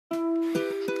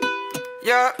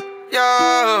Yeah,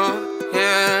 yeah,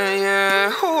 yeah,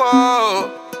 yeah, whoa.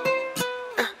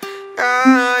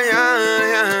 Yeah,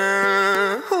 yeah,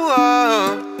 yeah,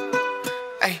 whoa.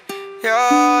 Hey,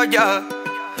 yeah, yeah,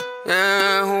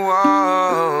 yeah,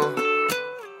 whoa.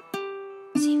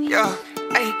 Yeah,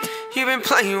 hey, you been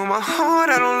playing with my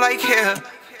heart, I don't like it.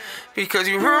 Because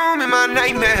you roam in my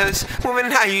nightmares.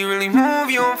 Moving how you really move,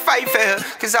 you don't fight fair.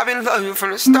 Cause I've been loving you from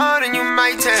the start and you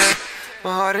might tear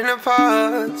my heart into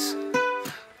parts.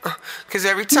 Cause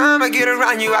every time I get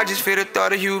around you, I just feel the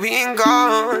thought of you being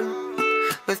gone.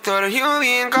 The thought of you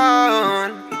being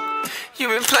gone.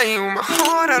 You've been playing with my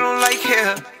heart, I don't like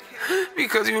it.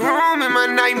 Because you roam in my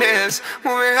nightmares.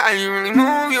 Moving how you really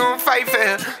move, you don't fight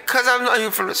fair. Cause I've known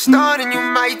you from the start and you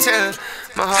might tear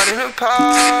my heart into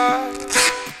parts.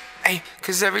 Ay,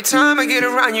 cause every time I get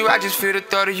around you, I just feel the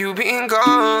thought of you being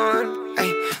gone.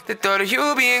 Ay, the thought of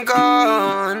you being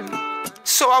gone.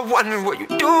 So I wonder what you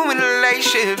do in the late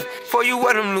shift. For you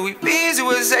wear them Louis V's, it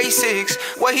was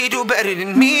A6. What he do better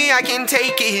than me, I can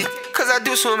take it. Cause I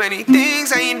do so many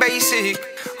things, I ain't basic.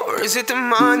 Or is it the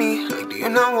money? Like, do you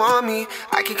not want me?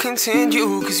 I can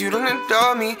continue, cause you don't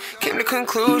adore me. Came to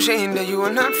conclusion that you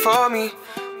are not for me.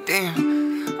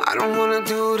 Damn, I don't wanna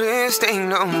do this thing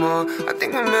no more. I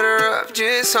think I'm better off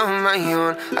just on my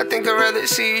own. I think I'd rather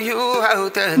see you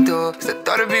out that door. Cause the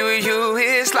thought of be with you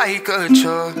is like a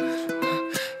chore.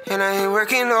 And I ain't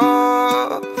working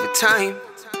all the time.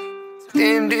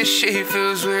 Damn, this shit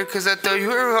feels weird. Cause I thought you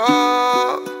were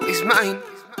always mine.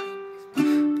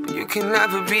 But you can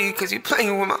never be. Cause you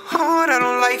playing with my heart, I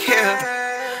don't like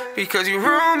it. Because you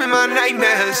roam in my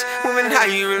nightmares. Moving how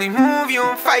you really move, you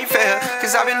don't fight fair.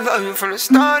 Cause I've been loving you from the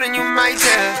start and you might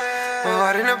tear my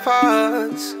heart into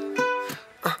parts.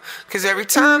 Cause every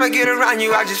time I get around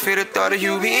you, I just feel the thought of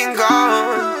you being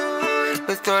gone.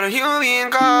 The thought of you being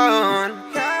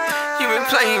gone. You've been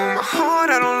playing with my heart,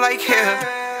 I don't like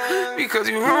it. Because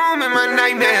you roam in my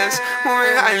nightmares.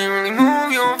 Moving how you really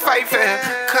move, you don't fight fair.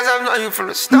 Cause I've known you from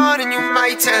the start and you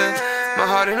might tear my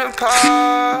heart into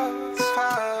parts.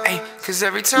 Ay, cause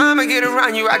every time I get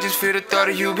around you, I just feel the thought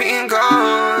of you being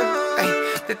gone.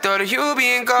 Ay, the thought of you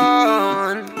being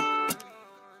gone.